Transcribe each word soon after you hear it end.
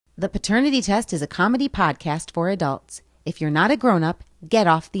The Paternity Test is a comedy podcast for adults. If you're not a grown-up, get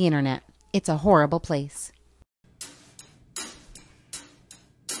off the internet. It's a horrible place.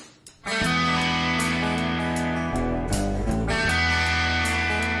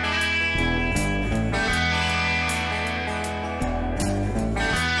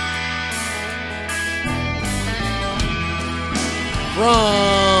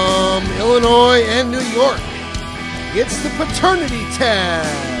 From Illinois and New York, it's the Paternity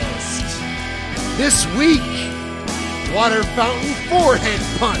Test. This week, water fountain forehead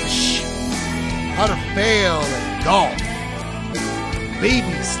punch, how to fail at golf,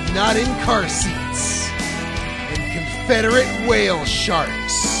 babies not in car seats, and Confederate whale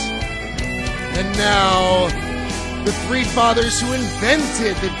sharks. And now, the three fathers who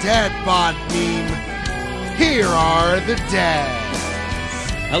invented the dad bod meme. Here are the dads.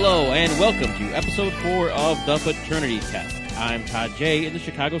 Hello and welcome to episode 4 of The Paternity Test. I'm Todd J. in the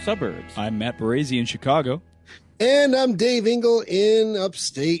Chicago suburbs. I'm Matt Baresi in Chicago. And I'm Dave Engel in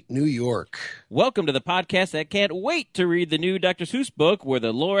upstate New York. Welcome to the podcast that can't wait to read the new Dr. Seuss book where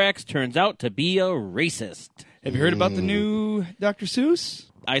the Lorax turns out to be a racist. Have you heard about the new Dr. Seuss?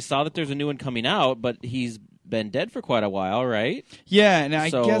 I saw that there's a new one coming out, but he's been dead for quite a while, right? Yeah, and I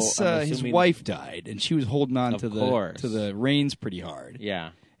So, guess I'm his assuming- wife died, and she was holding on Of to course. the reins pretty hard.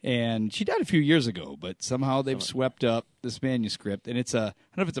 Yeah. And she died a few years ago, but somehow they've swept up this manuscript, and it's a, I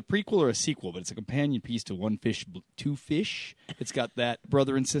don't know if it's a prequel or a sequel, but it's a companion piece to One Fish, Two Fish. It's got that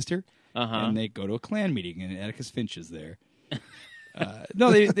brother and sister, and they go to a clan meeting, and Atticus Finch is there.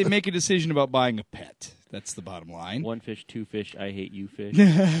 No, they make a decision about buying a pet. That's the bottom line. One fish, two fish, I hate you fish.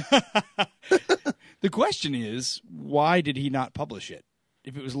 The question is, why did he not publish it?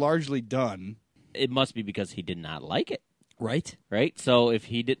 If it was largely done, It must be because he did not like it, right? right? So if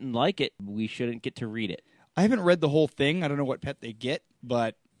he didn't like it, we shouldn't get to read it. I haven't read the whole thing. I don't know what pet they get,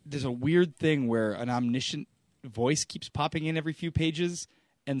 but there's a weird thing where an omniscient voice keeps popping in every few pages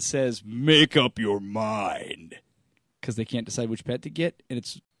and says, "Make up your mind," because they can't decide which pet to get, and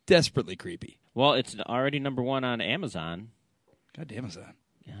it's desperately creepy. Well, it's already number 1 on Amazon. God damn it.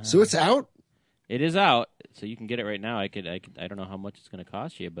 So it's out? It is out, so you can get it right now. I don't know how much it's going to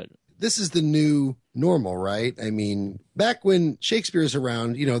cost you, but This is the new normal, right? I mean, back when Shakespeare's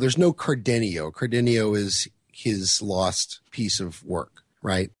around, you know, there's no Cardenio. Cardenio is his lost piece of work,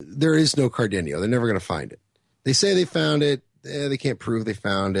 right? There is no Cardenio. They're never going to find it. They say they found it. They can't prove they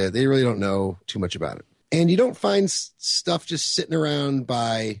found it. They really don't know too much about it. And you don't find stuff just sitting around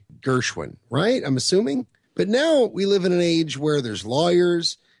by Gershwin, right? I'm assuming. But now we live in an age where there's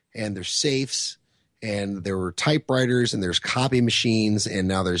lawyers and there's safes and there were typewriters and there's copy machines and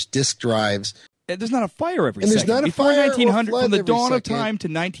now there's disk drives. And there's not a fire every And there's second. not a Before fire or 1900, flood from the every dawn of second. time to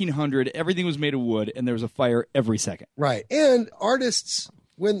 1900, everything was made of wood, and there was a fire every second. Right. And artists,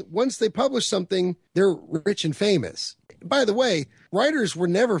 once they publish something, they're rich and famous. By the way, writers were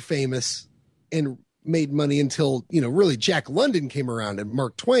never famous and made money until, you know, really Jack London came around and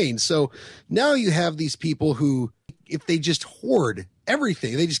Mark Twain. So now you have these people who, if they just hoard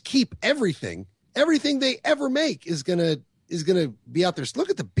everything, they just keep everything they ever make is gonna be out there. Look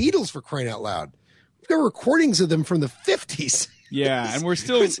at the Beatles, for crying out loud. We've got recordings of them from the 50s. Yeah, and we're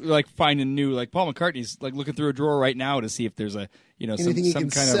still like finding new. Like Paul McCartney's like looking through a drawer right now to see if there's a Anything he some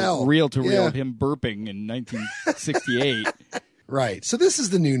can kind sell. of reel to reel Yeah. of him burping in 1968. Right. So this is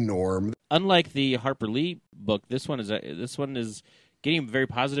the new norm. unlike the Harper Lee book, this one is getting very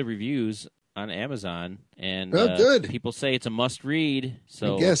positive reviews on Amazon, and Oh, good. people say it's a must read.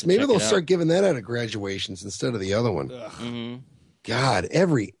 So I guess maybe check they'll it out. start giving that out at graduations instead of the other one. Mhm. God,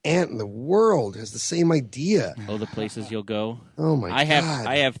 every aunt in the world has the same idea. Oh, the places you'll go. Oh my I God.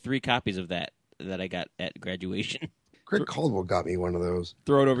 have 3 copies of that I got at graduation. Greg Caldwell got me one of those.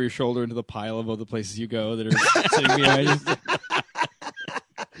 Throw it over your shoulder into the pile of other places you go that are sitting behind you.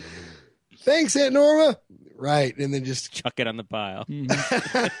 Thanks, Aunt Norma. Right. And then just Chuck it on the pile.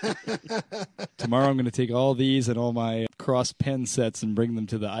 Tomorrow I'm going to take all these and all my cross pen sets and bring them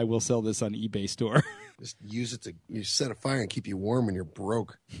to the I will sell this on eBay store. use it to you set a fire and keep you warm when you're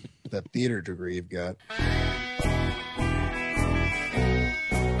broke. That theater degree you've got.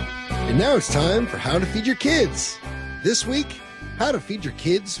 And now it's time for How to Feed Your Kids. This week, how to feed your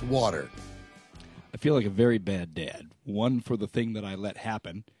kids water. I feel like a very bad dad. 1, for the thing that I let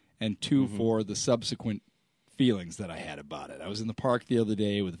happen, and 2, for the subsequent feelings that I had about it. I was in the park the other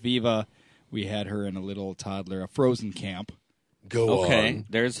day with Viva. We had her and a little toddler, a frozen camp. Go Okay, on.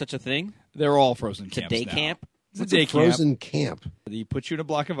 there's such a thing. They're all frozen It's a camps day now. camp. It's a What's a day frozen camp? camp. They put you in a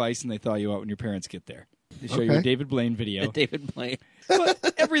block of ice and they thaw you out when your parents get there. They show you Okay. a David Blaine video. David Blaine.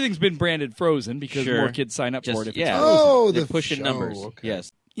 But everything's been branded frozen because Sure. more kids sign up for it if yeah. it's frozen. Oh, They're the pushing show. numbers. Okay.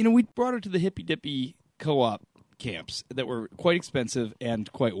 Yes. we brought her to the Hippy Dippy co-op camps that were quite expensive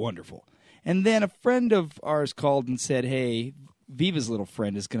and quite wonderful. And then a friend of ours called and said, hey, Viva's little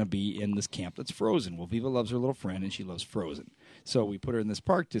friend is going to be in this camp that's Frozen. Well, Viva loves her little friend, and she loves Frozen. So we put her in this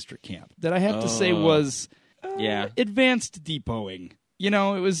Park District camp that I have to say was advanced depoting. It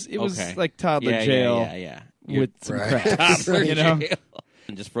was like toddler jail with some crafts. Jail.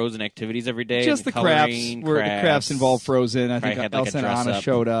 And just Frozen activities every day. Just the crafts. The crafts involved Frozen. I think Elsa and Anna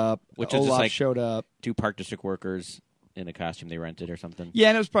showed up. Which Olaf is just like showed up. 2 Park District workers in a costume they rented or something. Yeah,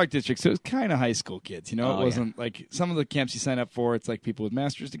 and it was Park District, so it was kind of high school kids. It wasn't like some of the camps you sign up for. It's like people with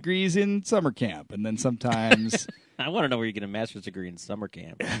master's degrees in summer camp, and then sometimes I want to know where you get a master's degree in summer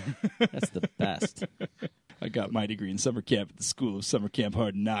camp. That's the best. I got my degree in summer camp at the School of Summer Camp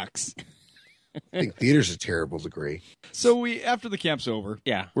Hard Knocks. I think theater's a terrible degree. So after the camp's over,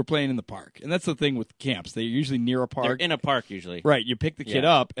 we're playing in the park. And that's the thing with camps. They're usually near a park. They're in a park usually. Right. You pick the kid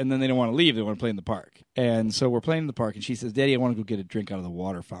up, and then they don't want to leave. They want to play in the park. And so we're playing in the park, and she says, Daddy, I want to go get a drink out of the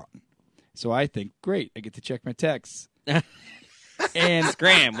water fountain. So I think, great, I get to check my texts. And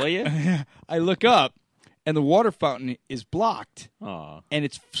scram, will you? I look up, and the water fountain is blocked. Aww. And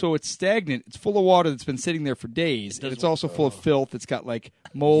it's stagnant. It's full of water that's been sitting there for days. And it's also full of filth. It's got like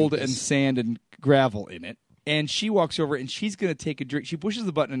mold and sand and gravel in it. And she walks over, and she's going to take a drink. She pushes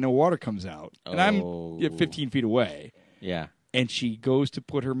the button, and no water comes out. And I'm 15 feet away. Yeah. And she goes to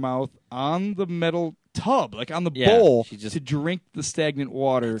put her mouth on the metal tub, like on the bowl, to drink the stagnant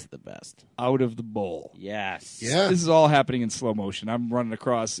water That's the best. out of the bowl. Yes. Yeah. This is all happening in slow motion. I'm running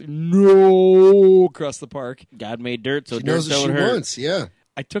across the park. God made dirt, so She dirt knows what don't she hurt. wants, yeah.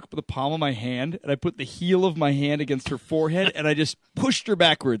 I took the palm of my hand, and I put the heel of my hand against her forehead, and I just pushed her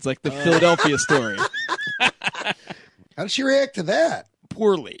backwards like the Philadelphia story. How did she react to that?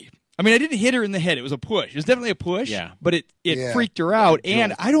 Poorly. I mean, I didn't hit her in the head. It was a push. It was definitely a push, but it freaked her out,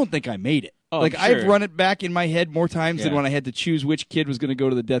 and I don't think I made it. Oh, like, sure. I've run it back in my head more times than when I had to choose which kid was going to go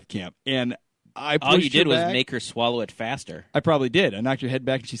to the death camp. And I pushed all you did her was back. make her swallow it faster. I probably did. I knocked her head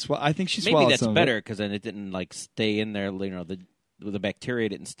back, and she swallowed. I think she swallowed. Maybe that's some better because then it didn't like stay in there. The bacteria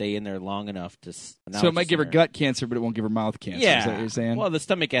didn't stay in there long enough to. So it might give her gut cancer, but it won't give her mouth cancer. Yeah, Is that what you're saying? Well, the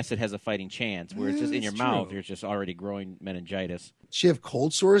stomach acid has a fighting chance, where it's just in your That's mouth. true. There's just already growing meningitis. Does she have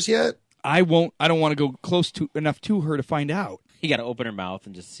cold sores yet? I won't. I don't want to go close enough to her to find out. You got to open her mouth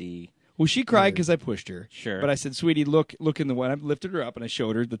and just see. Well, she cried because I pushed her. Sure. But I said, "Sweetie, look in the way." I lifted her up and I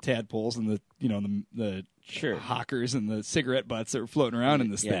showed her the tadpoles and the hawkers and the cigarette butts that were floating around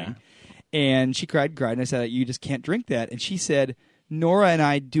in this thing. And she cried, and I said, "You just can't drink that." And she said, "Nora and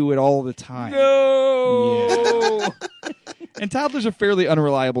I do it all the time." No. Yeah. And toddlers are fairly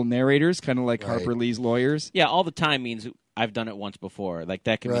unreliable narrators, kind of like Right. Harper Lee's lawyers. Yeah, all the time means I've done it once before. Like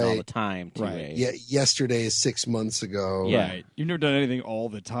that can mean all the time. Too, Right. Yeah, yesterday is 6 months ago. Yeah. Right. You've never done anything all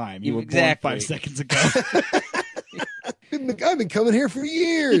the time. You were Exactly. born 5 seconds ago. I've been coming here for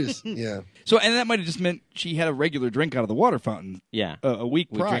years. Yeah. So, and that might have just meant she had a regular drink out of the water fountain Yeah. a week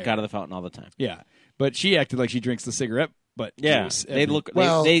We prior. drink out of the fountain all the time. Yeah. But she acted like she drinks the cigarette butt Yeah. juice. They look.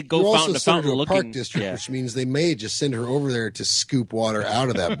 Well, they go you fountain also to send her fountain to a looking. park district, yeah. which means they may just send her over there to scoop water out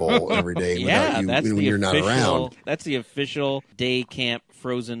of that bowl every day Yeah, without that's you, when the you're not official. around. That's the official day camp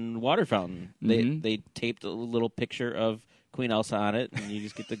frozen water fountain. They taped a little picture of Queen Elsa on it, and you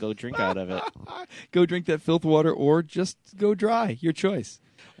just get to go drink out of it. Go drink that filth water or just go dry. Your choice.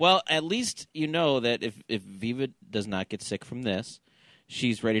 Well, at least you know that if Viva does not get sick from this,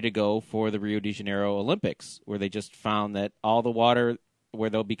 she's ready to go for the Rio de Janeiro Olympics, where they just found that all the water where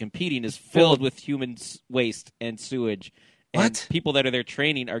they'll be competing is filled with human waste and sewage. And What? people that are there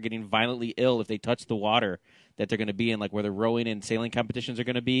training are getting violently ill if they touch the water that they're going to be in, like where the rowing and sailing competitions are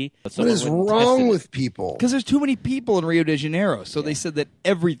going to be. But What someone is went and wrong tested it. with people? Because there's too many people in Rio de Janeiro. So they said that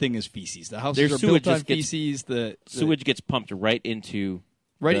everything is feces. The houses Their are sewage built on just gets- feces. The Sewage gets pumped right into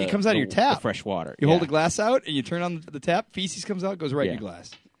it comes out of your tap. the fresh water. You hold a glass out and you turn on the tap. Feces comes out, goes right in your glass.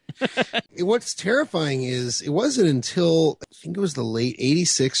 What's terrifying is it wasn't until I think it was the late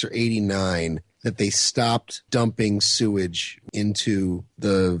 86 or 89 that they stopped dumping sewage into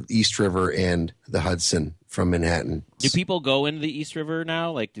the East River and the Hudson from Manhattan. Do people go into the East River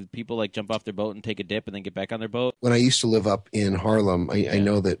now? Like, do people like jump off their boat and take a dip and then get back on their boat? When I used to live up in Harlem, I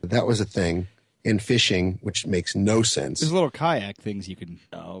know that was a thing. And fishing, which makes no sense. There's little kayak things you can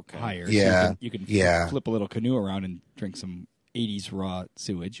hire. Yeah. So you can Yeah. flip a little canoe around and drink some 80s raw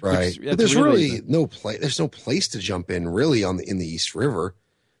sewage. Right. But there's really no place. There's no place to jump in really in the East River.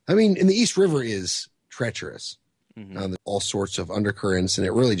 I mean, in the East River is treacherous. All sorts of undercurrents, and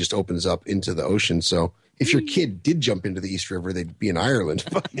it really just opens up into the ocean. So If your kid did jump into the East River, they'd be in Ireland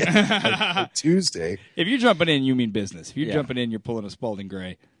by Tuesday. If you're jumping in, you mean business. If you're jumping in, you're pulling a Spalding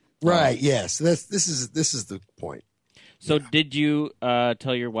Gray. Right. Yes. This is the point. So did you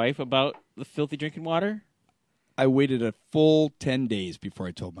tell your wife about the filthy drinking water? I waited a full 10 days before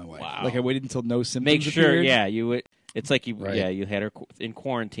I told my wife. Wow. Like I waited until no symptoms Make sure, appeared. yeah, you would. It's like you Right. you had her in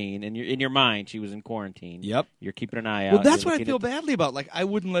quarantine, and in your mind, she was in quarantine. Yep. You're keeping an eye out. Well, that's You're what I looking feel at- badly about. Like, I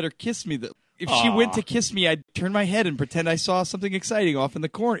wouldn't let her kiss me. If she went to kiss me, I'd turn my head and pretend I saw something exciting off in the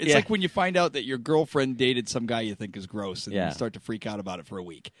corner. It's Yeah. like when you find out that your girlfriend dated some guy you think is gross, and Yeah. you start to freak out about it for a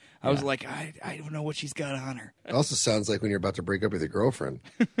week. I was like, I don't know what she's got on her. It also sounds like when you're about to break up with your girlfriend.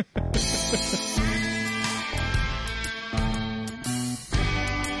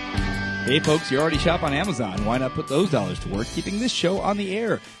 Hey, folks, you already shop on Amazon. Why not put those dollars to work keeping this show on the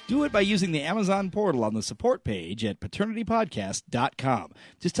air? Do it by using the Amazon portal on the support page at paternitypodcast.com.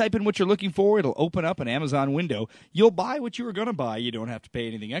 Just type in what you're looking for. It'll open up an Amazon window. You'll buy what you were going to buy. You don't have to pay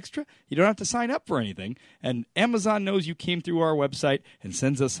anything extra. You don't have to sign up for anything. And Amazon knows you came through our website and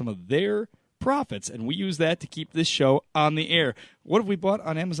sends us some of their profits, and we use that to keep this show on the air. What have we bought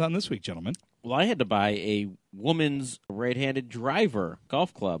on Amazon this week, gentlemen? Well, I had to buy a woman's right-handed driver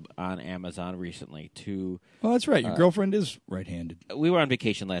golf club on Amazon recently. Well, that's right. Your girlfriend is right-handed. We were on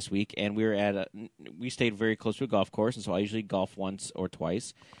vacation last week, and we stayed very close to a golf course, and so I usually golf once or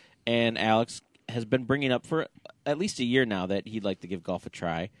twice. And Alex has been bringing up for at least a year now that he'd like to give golf a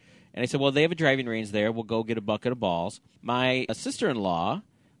try. And I said, well, they have a driving range there. We'll go get a bucket of balls. My sister-in-law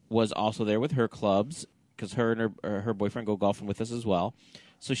was also there with her clubs because her and her boyfriend go golfing with us as well.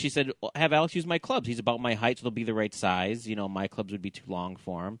 So she said, well, have Alex use my clubs. He's about my height, so they'll be the right size. You know, my clubs would be too long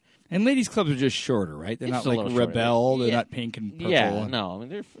for him. And ladies' clubs are just shorter, right? They're It's not a like little shorter. Rebel. They're Yeah. not pink and purple. Yeah, no, I mean,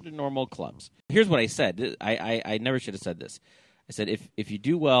 they're normal clubs. Here's what I said. I never should have said this. I said, if you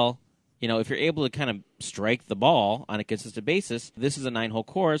do well, you know, if you're able to kind of strike the ball on a consistent basis, this is a 9-hole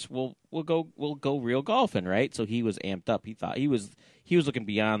course. We'll go real golfing, right? So he was amped up. He thought he was looking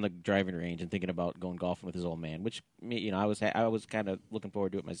beyond the driving range and thinking about going golfing with his old man, which, you know, I was kind of looking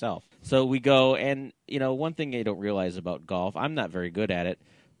forward to it myself. So we go, and you know, one thing I don't realize about golf, I'm not very good at it,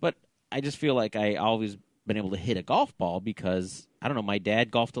 but I just feel like I always been able to hit a golf ball because I don't know, my dad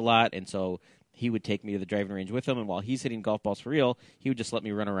golfed a lot, and so he would take me to the driving range with him, and while he's hitting golf balls for real, he would just let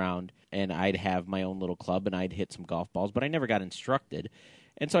me run around, and I'd have my own little club, and I'd hit some golf balls, but I never got instructed.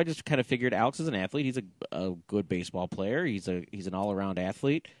 And so I just kind of figured Alex is an athlete. He's a good baseball player. He's an all-around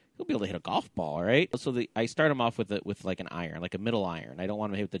athlete. He'll be able to hit a golf ball, right? So I start him off with like an iron, like a middle iron. I don't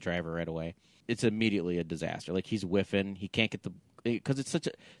want him to hit the driver right away. It's immediately a disaster. Like he's whiffing. He can't get because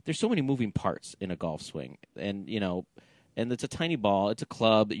there's so many moving parts in a golf swing, and you know. And it's a tiny ball. It's a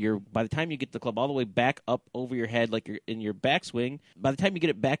club. By the time you get the club all the way back up over your head, like you're in your backswing, by the time you get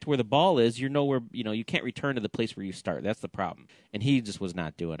it back to where the ball is, you're nowhere. You know, you can't return to the place where you start. That's the problem. And he just was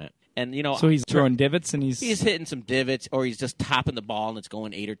not doing it. And you know, So he's throwing divots, and he's hitting some divots, or he's just topping the ball and it's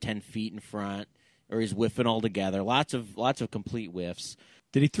going 8 or 10 feet in front, or he's whiffing altogether. Lots of complete whiffs.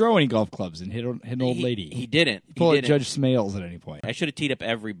 Did he throw any golf clubs and hit an old lady? He didn't. Pull He at didn't. Judge Smales at any point. I should have teed up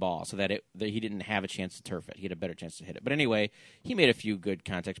every ball so that he didn't have a chance to turf it. He had a better chance to hit it. But anyway, he made a few good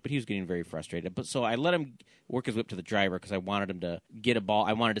contacts, but he was getting very frustrated. But so I let him work his whip to the driver because I wanted him to get a ball.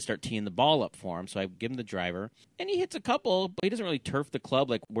 I wanted to start teeing the ball up for him, so I give him the driver. And he hits a couple, but he doesn't really turf the club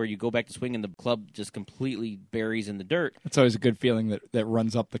like where you go back to swing and the club just completely buries in the dirt. It's always a good feeling that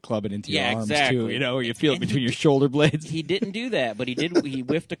runs up the club and into your arms, exactly. too. You know, you feel it between your shoulder blades. He didn't do that, but he did. He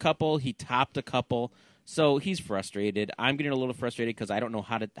whiffed a couple. He topped a couple. So he's frustrated. I'm getting a little frustrated because I don't know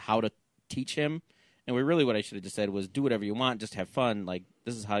how to teach him. And what I should have just said was do whatever you want, just have fun. Like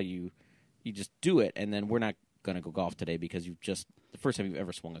this is how you just do it. And then we're not going to go golf today because the first time you've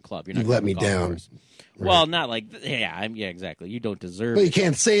ever swung a club. You're not You gonna let go me golf down. course. Well, not like yeah, exactly. You don't deserve. Well, it. you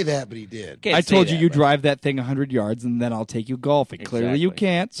can't say that, but he did. Can't I say told that, you but- drive that thing 100 yards, and then I'll take you golfing. Clearly you Exactly.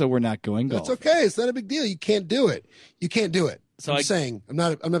 can't, so we're not going golf. That's okay. It's not a big deal. You can't do it. You can't do it. So I'm saying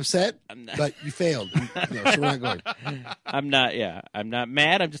I'm upset, not- but you failed. So we're not going. I'm not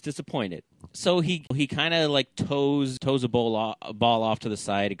mad. I'm just disappointed. So he kind of like toes a ball off to the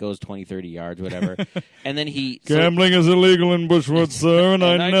side. It goes 20, 30 yards, whatever. And then Gambling is illegal in Bushwood, sir, and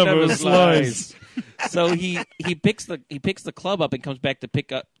I never slice. So he picks the club up and comes back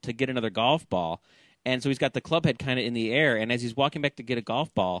to get another golf ball. And so he's got the club head kind of in the air, and as he's walking back to get a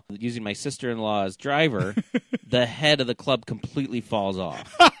golf ball, using my sister-in-law's driver, the head of the club completely falls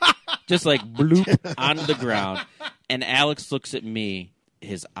off. Just like bloop onto the ground. And Alex looks at me.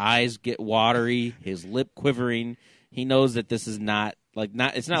 His eyes get watery, his lip quivering. He knows that this is not Like it's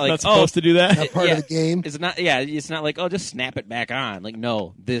not It's like not supposed to do that. Not part of the game. It's not. Yeah, it's not like just snap it back on. Like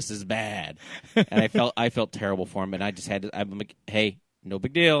no, this is bad. And I felt terrible for him, and I just had to. I'm like, hey, no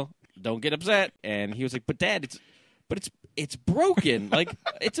big deal. Don't get upset. And he was like, but Dad, it's broken. Like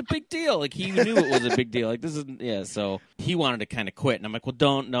it's a big deal. Like he knew it was a big deal. Like this is So he wanted to kind of quit, and I'm like, well,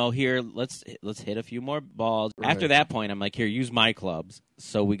 don't. No, here, let's hit a few more balls. Right. After that point, I'm like, here, use my clubs.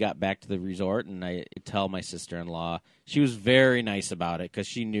 So we got back to the resort, and I tell my sister-in-law. She was very nice about it because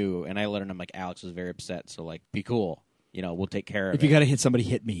she knew, and I let her know. I'm like, Alex was very upset, so like, be cool. We'll take care of it. If you got to hit somebody,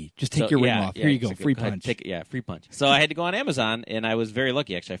 hit me. Just take your ring off. Here you go. Free punch. Free punch. So I had to go on Amazon, and I was very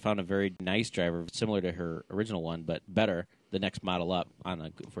lucky. Actually, I found a very nice driver, similar to her original one, but better, the next model up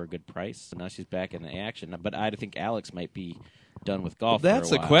for a good price. So now she's back in the action. But I think Alex might be done with golf. Well, that's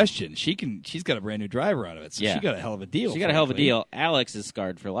for a the while. Question. She's got a brand new driver out of it, so she got a hell of a deal. She got a hell of a deal. Alex is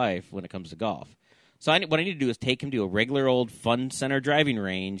scarred for life when it comes to golf. So what I need to do is take him to a regular old fun center driving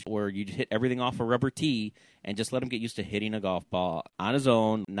range where you hit everything off a rubber tee and just let him get used to hitting a golf ball on his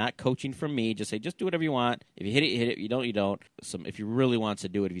own, not coaching from me. Just say, just do whatever you want. If you hit it, you hit it. You don't, you don't. If he really wants to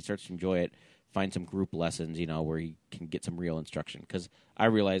do it, if he starts to enjoy it, find some group lessons, where he can get some real instruction. Because I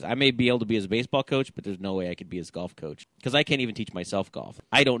realize I may be able to be his baseball coach, but there's no way I could be his golf coach. Because I can't even teach myself golf.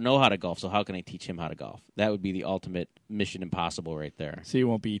 I don't know how to golf, so how can I teach him how to golf? That would be the ultimate mission impossible right there. So you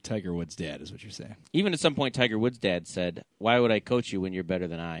won't be Tiger Woods' dad, is what you're saying. Even at some point, Tiger Woods' dad said, why would I coach you when you're better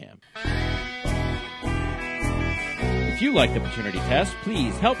than I am? If you like the Paternity Test,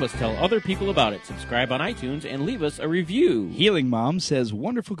 please help us tell other people about it. Subscribe on iTunes and leave us a review. Healing Mom says,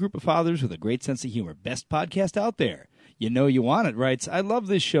 wonderful group of fathers with a great sense of humor. Best podcast out there. You know you want it, writes, I love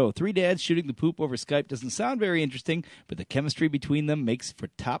this show. 3 dads shooting the poop over Skype doesn't sound very interesting, but the chemistry between them makes for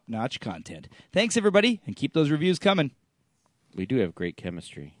top-notch content. Thanks, everybody, and keep those reviews coming. We do have great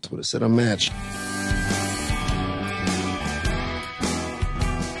chemistry. That's what it said on Match.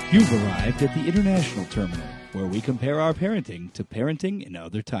 You've arrived at the International Terminal, where we compare our parenting to parenting in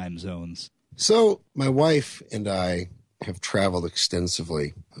other time zones. So my wife and I have traveled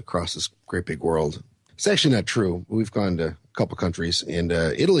extensively across this great big world. It's actually not true. We've gone to a couple countries, and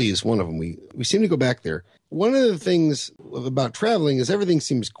Italy is one of them. We seem to go back there. One of the things about traveling is everything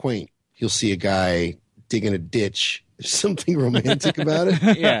seems quaint. You'll see a guy digging a ditch. There's something romantic about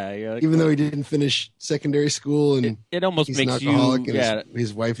it. Yeah. Even though he didn't finish secondary school and it almost he's makes an alcoholic you, and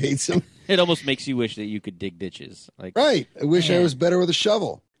his wife hates him. It almost makes you wish that you could dig ditches. Right. I wish I was better with a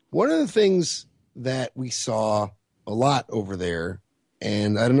shovel. One of the things that we saw a lot over there,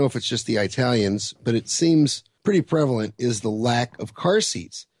 and I don't know if it's just the Italians, but it seems pretty prevalent, is the lack of car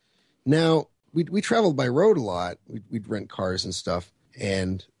seats. Now, we traveled by road a lot. We'd rent cars and stuff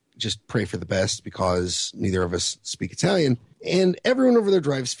and just pray for the best because neither of us speak Italian. And everyone over there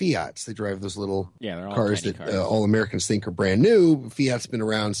drives Fiats. They drive those little cars that all Americans think are brand new. Fiat's been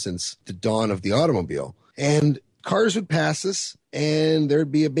around since the dawn of the automobile. And cars would pass us, and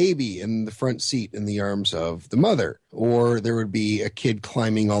there'd be a baby in the front seat in the arms of the mother, or there would be a kid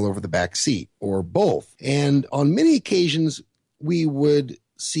climbing all over the back seat, or both. And on many occasions, we would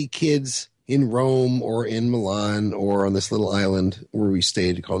see kids in Rome or in Milan or on this little island where we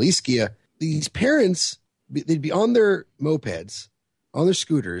stayed called Ischia. These parents, they'd be on their mopeds, on their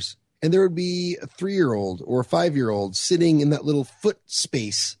scooters, and there would be a 3-year-old or a 5-year-old sitting in that little foot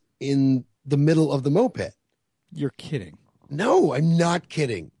space in the middle of the moped. You're kidding. No, I'm not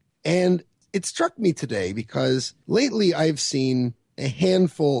kidding. And it struck me today because lately I've seen a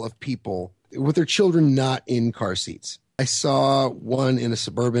handful of people with their children not in car seats. I saw one in a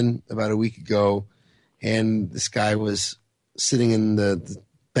Suburban about a week ago, and this guy was sitting in the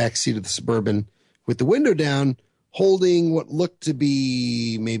back seat of the Suburban with the window down, holding what looked to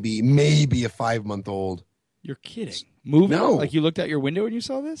be maybe a 5-month-old. You're kidding. Moving? No. Like you looked out your window and you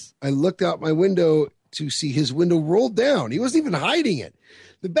saw this? I looked out my window to see his window rolled down. He wasn't even hiding it.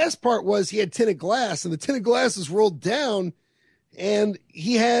 The best part was he had tinted glass, and the tinted glass was rolled down, and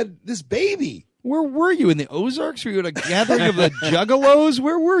he had this baby. Where were you? In the Ozarks? Were you at a gathering of the Juggalos?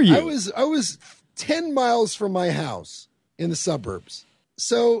 Where were you? I was 10 miles from my house in the suburbs.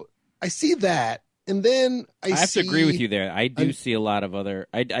 So I see that, and then I have to agree with you there. I do see a lot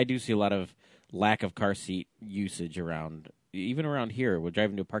of lack of car seat usage around. Even around here, we're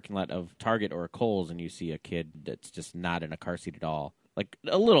driving to a parking lot of Target or a Kohl's, and you see a kid that's just not in a car seat at all, like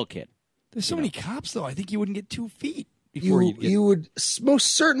a little kid. There's so many cops, though. I think you wouldn't get 2 feet before you would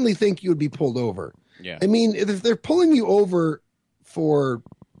most certainly think you would be pulled over. Yeah, I mean, if they're pulling you over for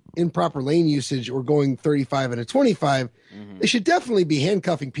improper lane usage or going 35 and a 25, they should definitely be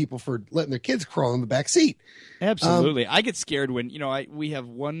handcuffing people for letting their kids crawl in the back seat. Absolutely. I get scared when, we have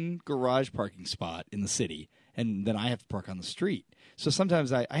one garage parking spot in the city, and then I have to park on the street. So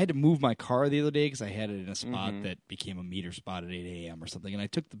sometimes I had to move my car the other day because I had it in a spot that became a meter spot at 8 a.m. or something. And I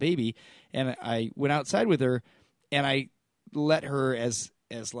took the baby and I went outside with her, and I let her as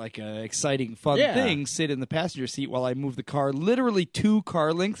like a exciting, fun thing sit in the passenger seat while I moved the car literally 2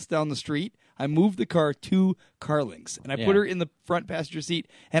 car lengths down the street. I moved the car 2 car lengths, and I put her in the front passenger seat,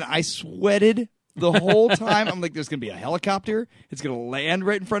 and I sweated the whole time. I'm like, there's going to be a helicopter. It's going to land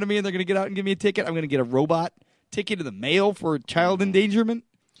right in front of me, and they're going to get out and give me a ticket. I'm going to get a robot ticket in the mail for child endangerment.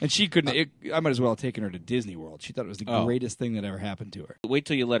 And she couldn't. I might as well have taken her to Disney World. She thought it was the greatest thing that ever happened to her. Wait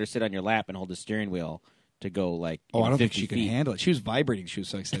till you let her sit on your lap and hold the steering wheel to go I don't think she could handle it. She was vibrating. She was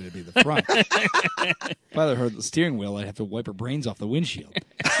so excited to be in the front. If I let her the steering wheel, I'd have to wipe her brains off the windshield.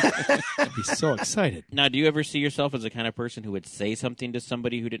 I'd be so excited. Now, do you ever see yourself as the kind of person who would say something to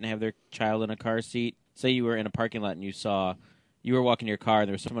somebody who didn't have their child in a car seat? Say you were in a parking lot and you were walking your car and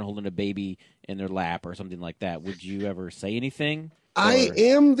there was someone holding a baby in their lap or something like that. Would you ever say anything? I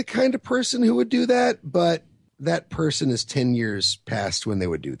am the kind of person who would do that, but that person is 10 years past when they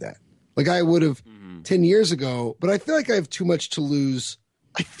would do that. Like I would have 10 years ago, but I feel like I have too much to lose.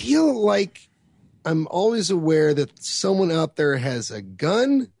 I feel like I'm always aware that someone out there has a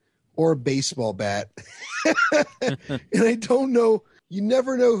gun or a baseball bat. And I don't know. You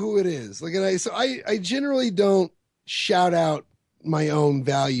never know who it is. Like, I generally don't shout out my own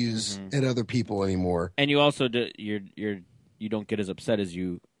values at other people anymore. And you also you don't get as upset as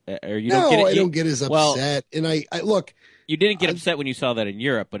you, or you no, don't get. I don't get as upset. Well, and I look. You didn't get upset when you saw that in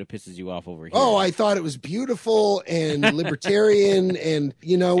Europe, but it pisses you off over here. Oh, I thought it was beautiful and libertarian, and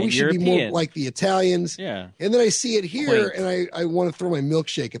we should be more like the Italians. Yeah. And then I see it here, and I want to throw my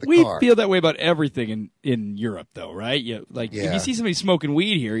milkshake at the car. We feel that way about everything in Europe, though, right? If you see somebody smoking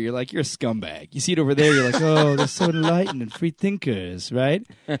weed here, you're like, you're a scumbag. You see it over there, you're like, oh, they're so enlightened and free thinkers, right?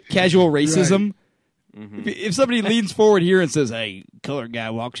 Casual racism. Right. Mm-hmm. If somebody leans forward here and says, hey, colored guy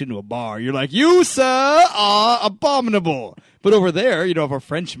walks into a bar, you're like, you, sir, are abominable. But over there, if a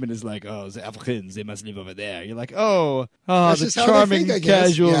Frenchman is like, oh, the Africans, they must live over there. You're like, the charming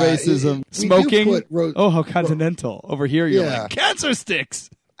casual racism. Smoking, how continental. Over here, you're like, cancer sticks.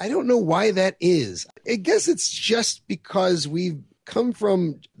 I don't know why that is. I guess it's just because we've come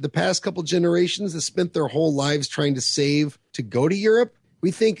from the past couple generations that spent their whole lives trying to save to go to Europe. We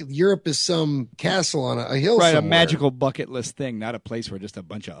think Europe is some castle on a hill somewhere. Right, a magical bucket list thing, not a place where just a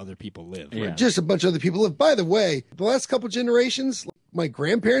bunch of other people live. Yeah. Right? Just a bunch of other people live. By the way, the last couple generations, my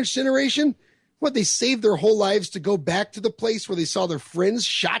grandparents' generation, they saved their whole lives to go back to the place where they saw their friends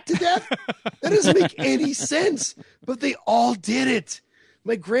shot to death? That doesn't make any sense, but they all did it.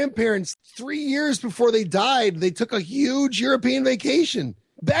 My grandparents, 3 years before they died, they took a huge European vacation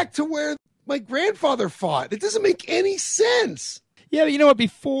back to where my grandfather fought. It doesn't make any sense. Yeah, but you know what?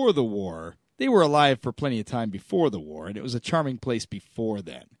 Before the war, they were alive for plenty of time before the war, and it was a charming place before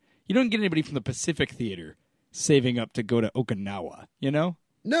then. You don't get anybody from the Pacific Theater saving up to go to Okinawa,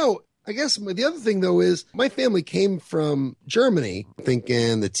 No, I guess the other thing, though, is my family came from Germany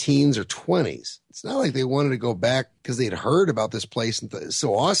thinking the teens or 20s. It's not like they wanted to go back because they'd heard about this place and it's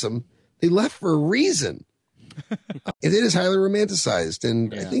so awesome. They left for a reason. It is highly romanticized,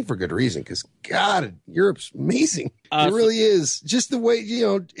 and I think for good reason, because God, Europe's amazing. It really is. Just the way,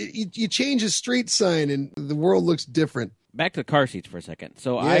 you change a street sign and the world looks different. Back to the car seats for a second.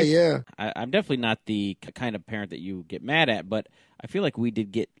 So I'm definitely not the kind of parent that you get mad at, but I feel like we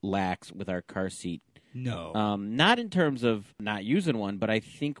did get lax with our car seat. No. Not in terms of not using one, but I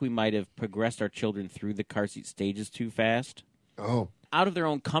think we might have progressed our children through the car seat stages too fast. Oh. Out of their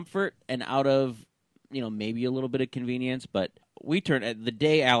own comfort and out of maybe a little bit of convenience, but we turned the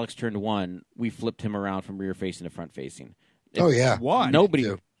day Alex turned 1, we flipped him around from rear facing to front facing. One.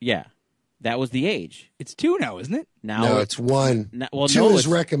 Nobody. Yeah, that was the age. It's 2 now, isn't it? No, it's 1. 2 is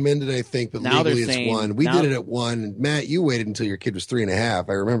recommended, I think, but legally it's 1. We did it at 1. And Matt, you waited until your kid was 3.5.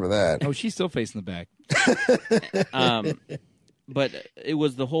 I remember that. Oh, she's still facing the back. But it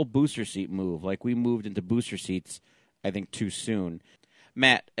was the whole booster seat move. Like we moved into booster seats, I think, too soon.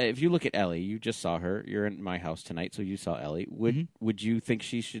 Matt, if you look at Ellie, you just saw her. You're in my house tonight, so you saw Ellie. Would you think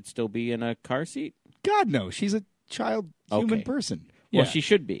she should still be in a car seat? God, no. She's a child human person. Well, she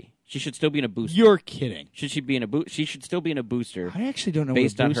should be. She should still be in a booster. You're kidding. Should she be in a She should still be in a booster. I actually don't know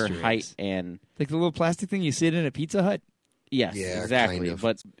based what a on booster her height is. and like the little plastic thing you sit in at Pizza Hut. Yes, yeah, exactly. Kind of.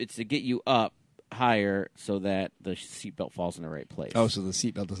 But it's to get you up higher so that the seatbelt falls in the right place. Oh, so the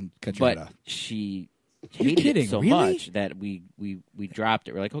seatbelt doesn't cut your head off. She You're hated kidding, it so really? much that we dropped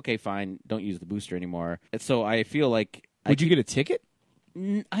it. We're like, okay, fine, don't use the booster anymore. And so I feel like Would you get a ticket?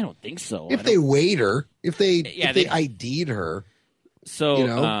 I don't think so. If they weighed her, if they ID'd her,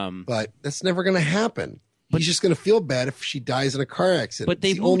 so but that's never going to happen. he's just going to feel bad if she dies in a car accident. But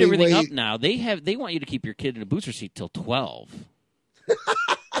they've moved everything up now. They want you to keep your kid in a booster seat till 12.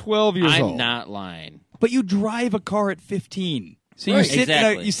 12 years old. I'm not lying. But you drive a car at 15. So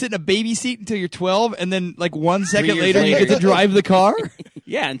Right. you sit in a baby seat until you're 12, and then like 1 second 3 years later you later. get to drive the car?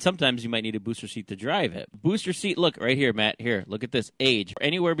 Yeah, and sometimes you might need a booster seat to drive it. Booster seat, look, right here, Matt. Here, look at this. Age,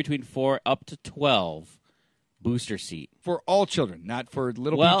 anywhere between 4 up to 12. Booster seat. For all children, not for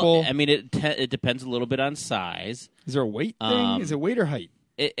little Well, people. I mean, it depends a little bit on size. Is there a weight thing? Is it weight or height?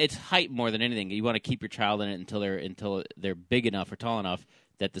 It's height more than anything. You want to keep your child in it until they're big enough or tall enough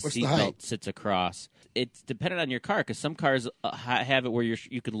that the What's the seatbelt height? sits across. It's dependent on your car because some cars have it where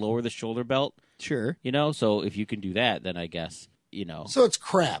you can lower the shoulder belt. Sure. So if you can do that, then I guess So it's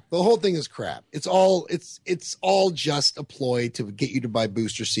crap. The whole thing is crap. It's all just a ploy to get you to buy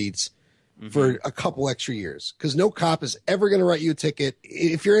booster seats for a couple extra years, because no cop is ever going to write you a ticket.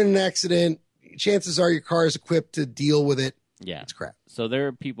 If you're in an accident, chances are your car is equipped to deal with it. Yeah, It's crap. So there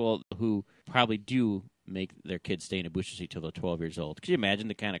are people who probably do make their kids stay in a booster seat till they're 12 years old. Could you imagine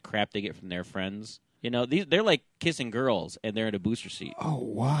the kind of crap they get from their friends? They're like kissing girls and they're in a booster seat. Oh,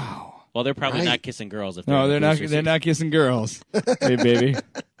 wow. Well, they're probably Right. not kissing girls if they're No, in a they're not. booster They're seat. not kissing girls. Hey, baby.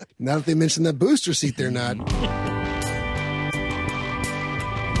 Now that they mention that booster seat, they're not.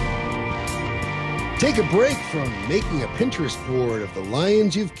 Take a break from making a Pinterest board of the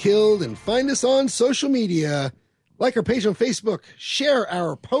lions you've killed and find us on social media. Like our page on Facebook, share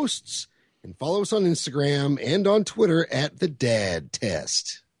our posts, and follow us on Instagram and on Twitter at The Dad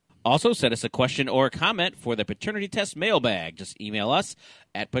Test. Also, send us a question or a comment for the Paternity Test mailbag. Just email us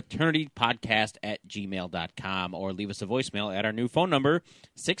at paternitypodcast@gmail.com or leave us a voicemail at our new phone number,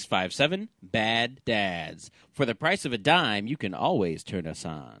 657-BAD-DADS. For the price of a dime, you can always turn us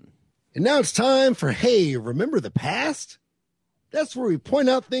on. And now it's time for Hey, Remember the Past? That's where we point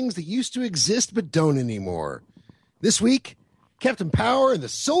out things that used to exist but don't anymore. This week, Captain Power and the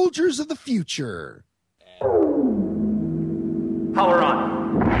Soldiers of the Future. Power on.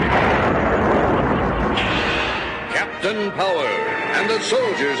 Captain Power and the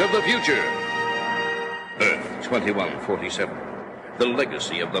Soldiers of the Future. Earth 2147. The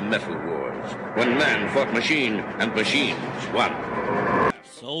legacy of the Metal Wars, when man fought machine and machines won.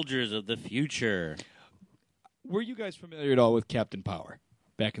 Soldiers of the Future. Were you guys familiar at all with Captain Power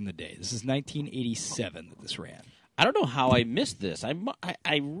back in the day? This is 1987 that this ran. I don't know how I missed this. I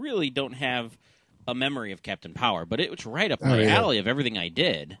really don't have a memory of Captain Power, but it was right up my alley of everything I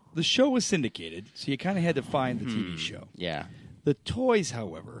did. The show was syndicated, so you kind of had to find the TV show. Yeah. The toys,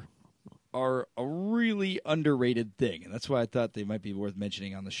 however, are a really underrated thing, and that's why I thought they might be worth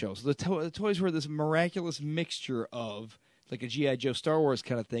mentioning on the show. So the toys were this miraculous mixture of like a G.I. Joe Star Wars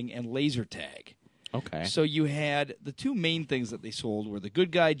kind of thing and laser tag. Okay. So you had the two main things that they sold were the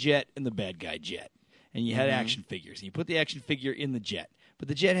good guy jet and the bad guy jet. And you had action figures. And you put the action figure in the jet. But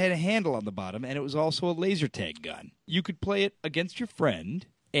the jet had a handle on the bottom, and it was also a laser tag gun. You could play it against your friend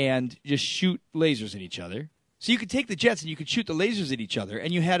and just shoot lasers at each other. So you could take the jets and you could shoot the lasers at each other,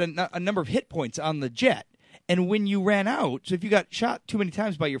 and you had a number of hit points on the jet. And when you ran out, so if you got shot too many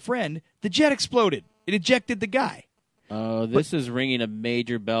times by your friend, the jet exploded. It ejected the guy. Oh, this is ringing a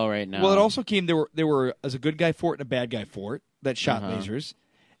major bell right now. Well, it also came there were as a good guy fort and a bad guy fort that shot lasers,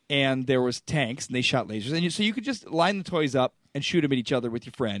 and there was tanks and they shot lasers, and so you could just line the toys up and shoot them at each other with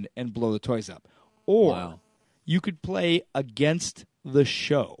your friend and blow the toys up, or you could play against the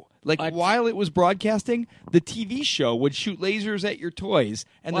show. Like while it was broadcasting, the TV show would shoot lasers at your toys,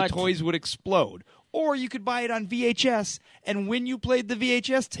 and the toys would explode. Or you could buy it on VHS, and when you played the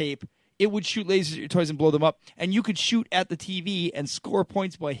VHS tape, it would shoot lasers at your toys and blow them up, and you could shoot at the TV and score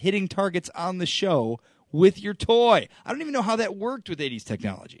points by hitting targets on the show with your toy. I don't even know how that worked with 80s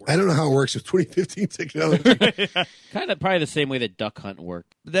technology. I don't know how it works with 2015 technology. kind of probably the same way that Duck Hunt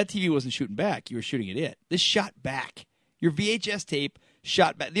worked. But that TV wasn't shooting back. You were shooting at it. This shot back. Your VHS tape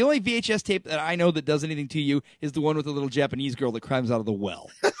shot back. The only VHS tape that I know that does anything to you is the one with the little Japanese girl that climbs out of the well.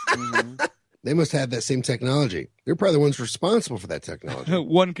 They must have that same technology. They're probably the ones responsible for that technology.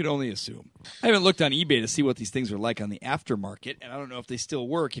 One could only assume. I haven't looked on eBay to see what these things are like on the aftermarket, and I don't know if they still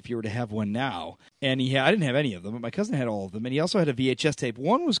work if you were to have one now. And I didn't have any of them, but my cousin had all of them, and he also had a VHS tape.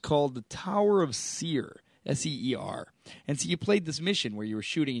 One was called The Tower of Seer, S-E-E-R. And so you played this mission where you were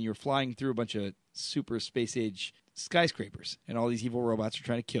shooting and you were flying through a bunch of super space-age skyscrapers, and all these evil robots were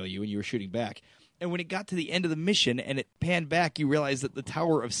trying to kill you, and you were shooting back. And when it got to the end of the mission and it panned back, you realized that the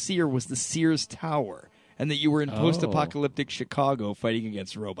Tower of Seer was the Sears Tower, and that you were in post-apocalyptic Chicago fighting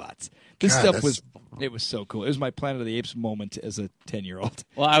against robots. This stuff was so cool. It was my Planet of the Apes moment as a 10-year-old.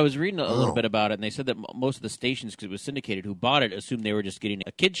 Well, I was reading a little bit about it, and they said that most of the stations, because it was syndicated, who bought it assumed they were just getting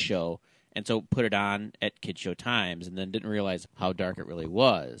a kids show, and so put it on at Kid Show Times, and then didn't realize how dark it really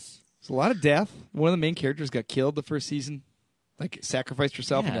was. It's a lot of death. One of the main characters got killed the first season, like sacrificed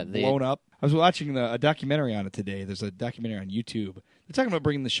herself and got blown up. I was watching a documentary on it today. There's a documentary on YouTube. They're talking about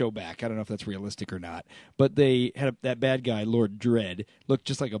bringing the show back. I don't know if that's realistic or not. But they had that bad guy, Lord Dredd, looked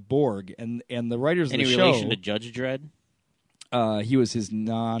just like a Borg. And the writers of the show... Any relation to Judge Dredd? He was his he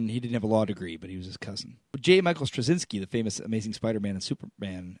didn't have a law degree, but he was his cousin. J. Michael Straczynski, the famous Amazing Spider-Man and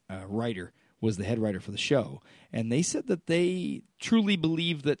Superman writer, was the head writer for the show. And they said that they truly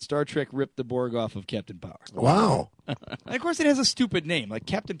believe that Star Trek ripped the Borg off of Captain Power. Wow. And of course, it has a stupid name. Like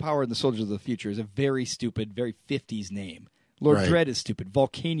Captain Power and the Soldiers of the Future is a very stupid, very 50s name. Lord Dredd is stupid.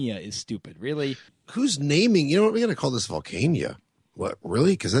 Volcania is stupid. Really? Who's naming? You know what? We got to call this Volcania. What?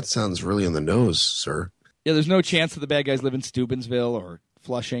 Really? Because that sounds really on the nose, sir. Yeah, there's no chance that the bad guys live in Steubenville or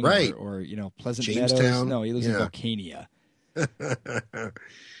Flushing or Pleasant Jamestown. Meadows. No, he lives in Volcania.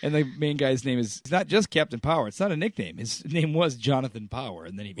 And the main guy's name is not just Captain Power. It's not a nickname. His name was Jonathan Power,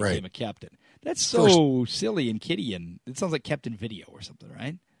 and then he became a captain. That's so silly and kiddie, and it sounds like Captain Video or something,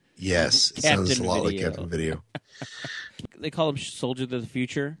 right? Yes, it sounds a lot like Captain Video. They call them soldiers of the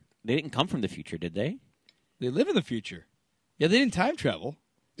future. They didn't come from the future, did they? They live in the future. Yeah, they didn't time travel.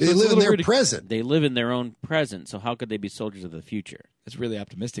 So they live in their present. They live in their own present, so how could they be soldiers of the future? That's really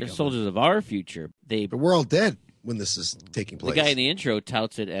optimistic. They're soldiers of our future. But we're all dead when this is taking place. The guy in the intro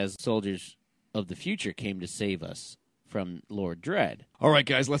touts it as soldiers of the future came to save us from Lord Dredd. All right,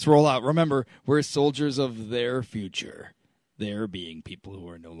 guys, let's roll out. Remember, we're soldiers of their future. There being people who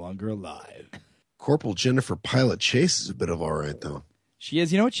are no longer alive. Corporal Jennifer Pilot Chase is a bit of all right, though. She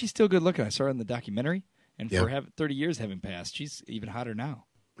is. You know what? She's still good looking. I saw her in the documentary. And for 30 years having passed, she's even hotter now.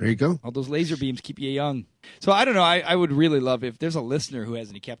 There you go. All those laser beams keep you young. So I don't know. I would really love if there's a listener who has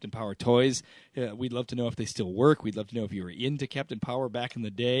any Captain Power toys. We'd love to know if they still work. We'd love to know if you were into Captain Power back in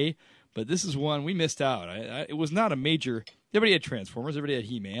the day. But this is one we missed out. It was not a major. Everybody had Transformers. Everybody had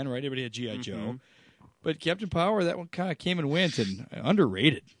He-Man, right? Everybody had G.I. Joe. But Captain Power, that one kind of came and went and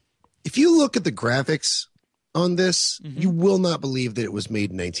underrated. If you look at the graphics on this, you will not believe that it was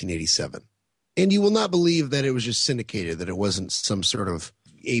made in 1987. And you will not believe that it was just syndicated, that it wasn't some sort of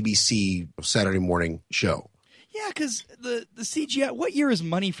ABC Saturday morning show. Yeah, because the CGI, what year is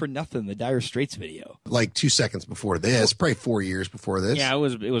Money for Nothing, the Dire Straits video? Like 2 seconds before this, probably 4 years before this. Yeah, it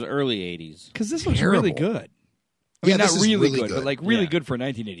was early 80s. Because this looks really good. I mean, not really good, but like really good for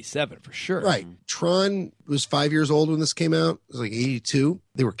 1987, for sure. Right. Tron was 5 years old when this came out. It was like 82.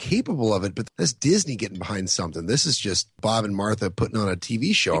 They were capable of it, but that's Disney getting behind something. This is just Bob and Martha putting on a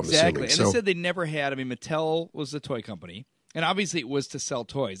TV show, I'm assuming. And they said they never had, Mattel was the toy company, and obviously it was to sell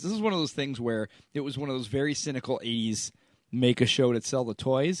toys. This is one of those things where it was one of those very cynical 80s make a show to sell the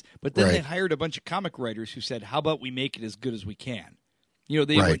toys, but then they hired a bunch of comic writers who said, how about we make it as good as we can? You know,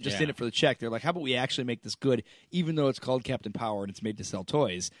 they weren't just in it for the check. They're like, how about we actually make this good, even though it's called Captain Power and it's made to sell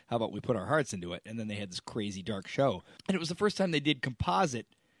toys? How about we put our hearts into it? And then they had this crazy dark show. And it was the first time they did composite.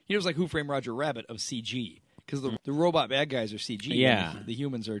 You know, it was like Who Framed Roger Rabbit of CG. Because the robot bad guys are CG. Yeah. And the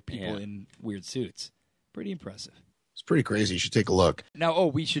humans are people in weird suits. Pretty impressive. It's pretty crazy. You should take a look. Now,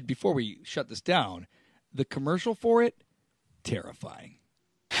 we should, before we shut this down, the commercial for it, terrifying.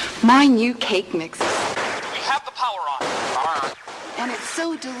 My new cake mixes. We have the power on. Power on. And it's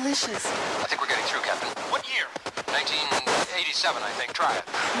so delicious. I think we're getting through, Captain. What year? 1987, I think. Try it.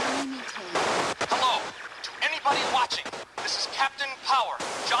 Hello. To anybody watching, this is Captain Power.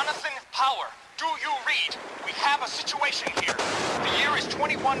 Jonathan Power. Do you read? We have a situation here. The year is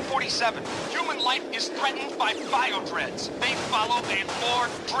 2147. Human life is threatened by biodreads. They follow a Lord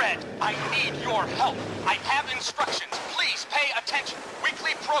Dredd. I need your help. I have instructions. Please pay attention.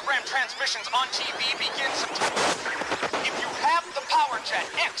 Weekly program transmissions on TV begin September. If you have the Power Jet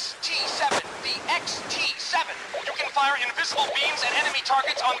XT7, the XT7, you can fire invisible beams at enemy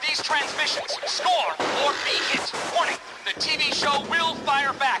targets on these transmissions. Score or be hit. Warning, the TV show will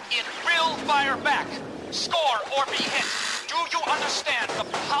fire back. It will fire back. Score or be hit. Do you understand? The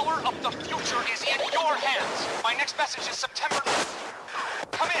power of the future is in your hands. My next message is September.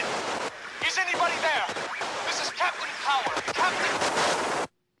 Come in. Is anybody there? This is Captain Power. Captain...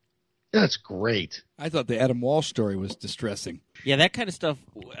 That's great. I thought the Adam Walsh story was distressing. Yeah, that kind of stuff,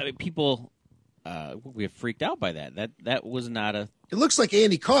 people we have freaked out by that. That was not a... It looks like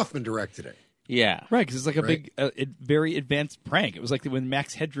Andy Kaufman directed it. Yeah. Right, because it's like a big, very advanced prank. It was like when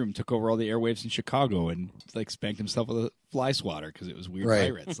Max Headroom took over all the airwaves in Chicago and like spanked himself with a fly swatter because it was weird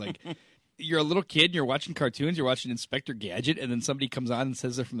pirates. Like, you're a little kid and you're watching cartoons, you're watching Inspector Gadget, and then somebody comes on and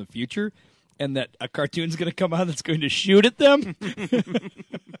says they're from the future, and that a cartoon's going to come on that's going to shoot at them.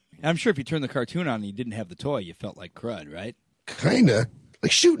 I'm sure if you turned the cartoon on and you didn't have the toy, you felt like crud, right? Kinda.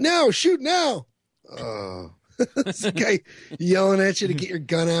 Like, shoot now, shoot now. Oh, this guy yelling at you to get your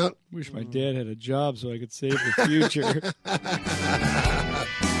gun out. Wish my dad had a job so I could save the future.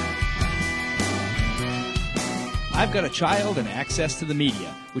 I've got a child and access to the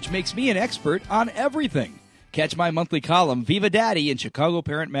media, which makes me an expert on everything. Catch my monthly column, Viva Daddy, in Chicago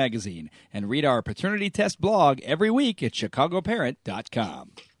Parent Magazine, and read our paternity test blog every week at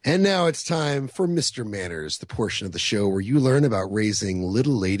chicagoparent.com. And now it's time for Mr. Manners, the portion of the show where you learn about raising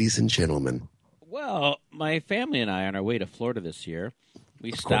little ladies and gentlemen. Well, my family and I, on our way to Florida this year,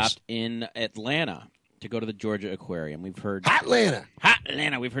 we stopped in Atlanta to go to the Georgia Aquarium. We've heard Atlanta.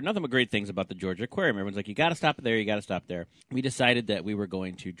 We've heard nothing but great things about the Georgia Aquarium. Everyone's like, you got to stop there, you got to stop there. We decided that we were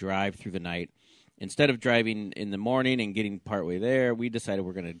going to drive through the night. Instead of driving in the morning and getting partway there, we decided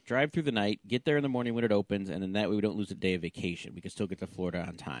we're going to drive through the night, get there in the morning when it opens, and then that way we don't lose a day of vacation. We can still get to Florida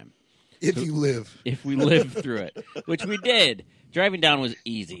on time. If you live. If we live through it, which we did. Driving down was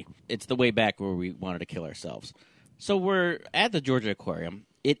easy. It's the way back where we wanted to kill ourselves. So we're at the Georgia Aquarium.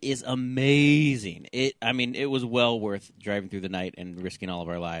 It is amazing. It was well worth driving through the night and risking all of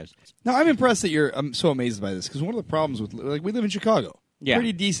our lives. Now, I'm impressed that I'm so amazed by this, because one of the problems with, like, we live in Chicago. Yeah.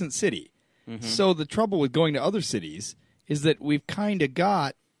 Pretty decent city. Mm-hmm. So the trouble with going to other cities is that we've kind of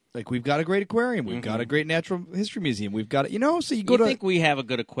got, like, we've got a great aquarium. We've got a great natural history museum. We've got, so you go to... You think we have a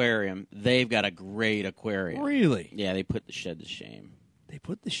good aquarium. They've got a great aquarium. Really? Yeah, they put the shed to shame. They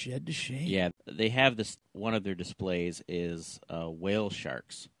put the shed to shame? Yeah, they have this. One of their displays is whale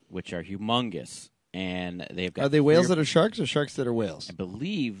sharks, which are humongous. And they've got... Are they whales that are sharks or sharks that are whales? I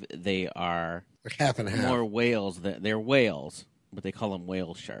believe they are... Like half and half. More whales. They're whales, but they call them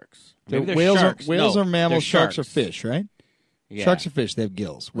whale sharks. Maybe they're whales sharks. Whales No, are mammals, they're sharks are fish, right? Yeah. Sharks are fish. They have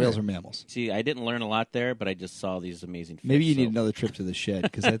gills. Whales are mammals. See, I didn't learn a lot there, but I just saw these amazing fish. Maybe you need another trip to the shed,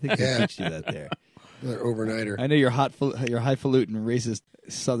 because I think they teach you that there. Another overnighter. I know your highfalutin racist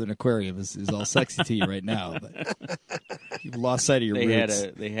Southern aquarium is all sexy to you right now, but you've lost sight of your roots.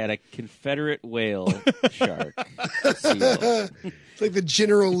 They had a Confederate whale shark seal. It's like the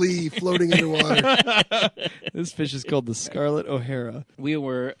General Lee floating underwater. This fish is called the Scarlet O'Hara. We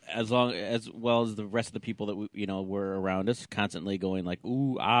were, as well as the rest of the people that were around us, constantly going like,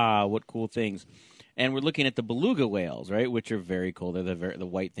 ooh, ah, what cool things. And we're looking at the beluga whales, right, which are very cool. They're the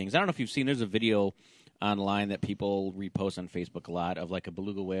white things. I don't know if you've seen, there's a video online that people repost on Facebook a lot of like a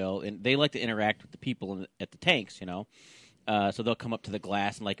beluga whale, and they like to interact with the people at the tanks, so they'll come up to the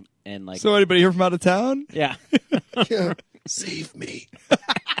glass and like. So anybody here from out of town? Yeah. Yeah. Save me.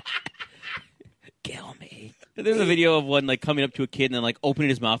 Kill me. There's a video of one like coming up to a kid and then like opening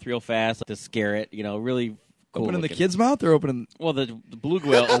his mouth real fast to scare it. Really cool. Opening looking. the kid's mouth or opening? Well, the beluga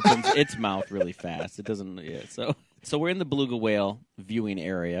whale opens its mouth really fast. It doesn't. Yeah. So we're in the beluga whale viewing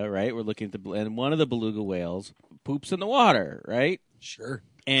area, right? We're looking at and one of the beluga whales poops in the water, right? Sure.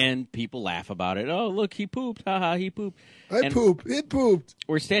 And people laugh about it. Oh, look, he pooped. Ha, he pooped. It pooped.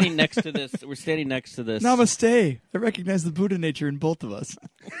 We're standing next to this. Namaste. I recognize the Buddha nature in both of us.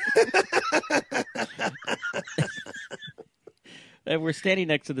 And we're standing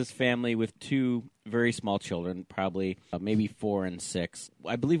next to this family with two very small children, probably maybe 4 and 6.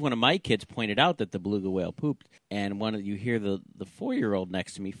 I believe one of my kids pointed out that the beluga whale pooped, and you hear the 4-year-old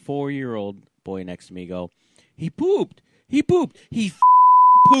next to me, 4-year-old boy next to me, go, he pooped. He pooped. He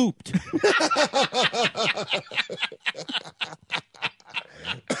pooped.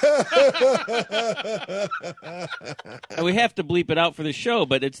 And we have to bleep it out for the show,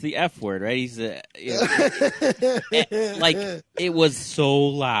 but it's the F word, right? He's like it was so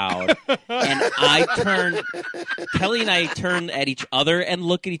loud, and Kelly and I turn at each other and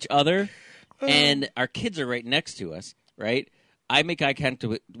look at each other, and our kids are right next to us, right? I make eye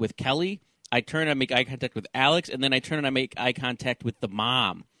contact with Kelly. I turn and I make eye contact with Alex, and then I turn and I make eye contact with the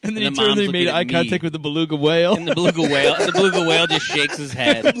mom. And then you made eye contact with the beluga whale. And the beluga whale just shakes his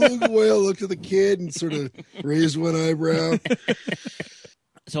head. The beluga whale looked at the kid and sort of raised one eyebrow.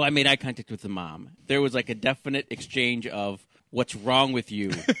 So I made eye contact with the mom. There was like a definite exchange of what's wrong with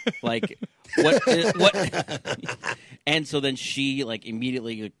you, like what. And so then she like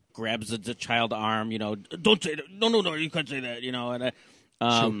immediately grabs the child arm. Don't say that. No, you can't say that. And.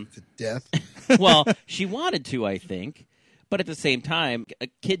 To death. Well, she wanted to, I think, but at the same time, a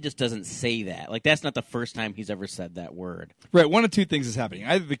kid just doesn't say that. Like, that's not the first time he's ever said that word. Right. One of two things is happening.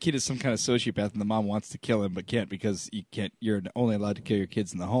 Either the kid is some kind of sociopath and the mom wants to kill him but can't because you're only allowed to kill your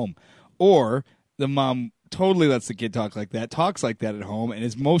kids in the home, or the mom totally lets the kid talk like that, talks like that at home, and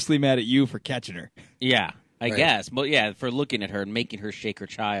is mostly mad at you for catching her. Yeah. I guess. But yeah, for looking at her and making her shake her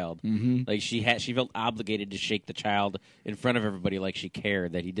child. Mm-hmm. Like she felt obligated to shake the child in front of everybody like she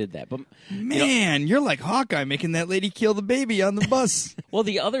cared that he did that. But Man, you're like Hawkeye making that lady kill the baby on the bus. Well,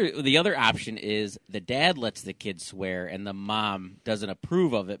 the other option is the dad lets the kid swear and the mom doesn't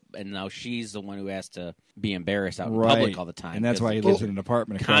approve of it, and now she's the one who has to be embarrassed out in public all the time. And that's why he lives in an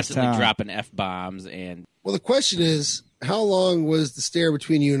apartment across constantly town. dropping F-bombs. And Well, the question is, how long was the stare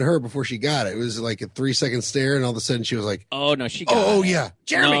between you and her before she got it? It was like a 3-second stare, and all of a sudden she was like, oh no, she got "Oh it. yeah,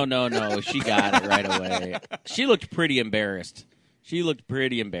 Jeremy." No, she got it right away. She looked pretty embarrassed.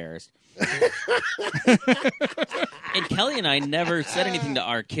 And Kelly and I never said anything to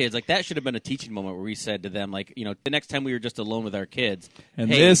our kids. Like, that should have been a teaching moment where we said to them, like, you know, the next time we were just alone with our kids. And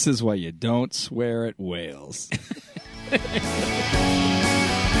hey, this is why you don't swear at whales.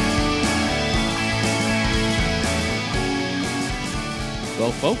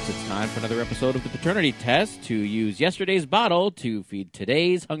 Well, folks, it's time for another episode of the Paternity Test to use yesterday's bottle to feed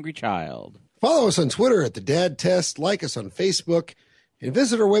today's hungry child. Follow us on Twitter at The Dad Test, like us on Facebook, and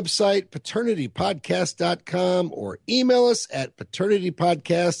visit our website, paternitypodcast.com, or email us at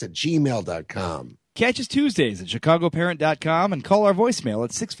paternitypodcast@gmail.com. Catch us Tuesdays at chicagoparent.com and call our voicemail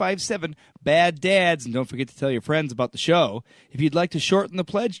at 657-BAD-DADS. And don't forget to tell your friends about the show. If you'd like to shorten the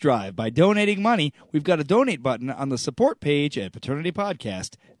pledge drive by donating money, we've got a donate button on the support page at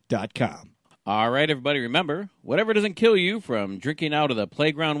paternitypodcast.com. All right, everybody, remember, whatever doesn't kill you from drinking out of the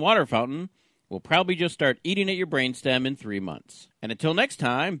playground water fountain will probably just start eating at your brainstem in 3 months. And until next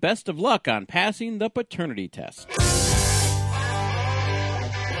time, best of luck on passing the paternity test.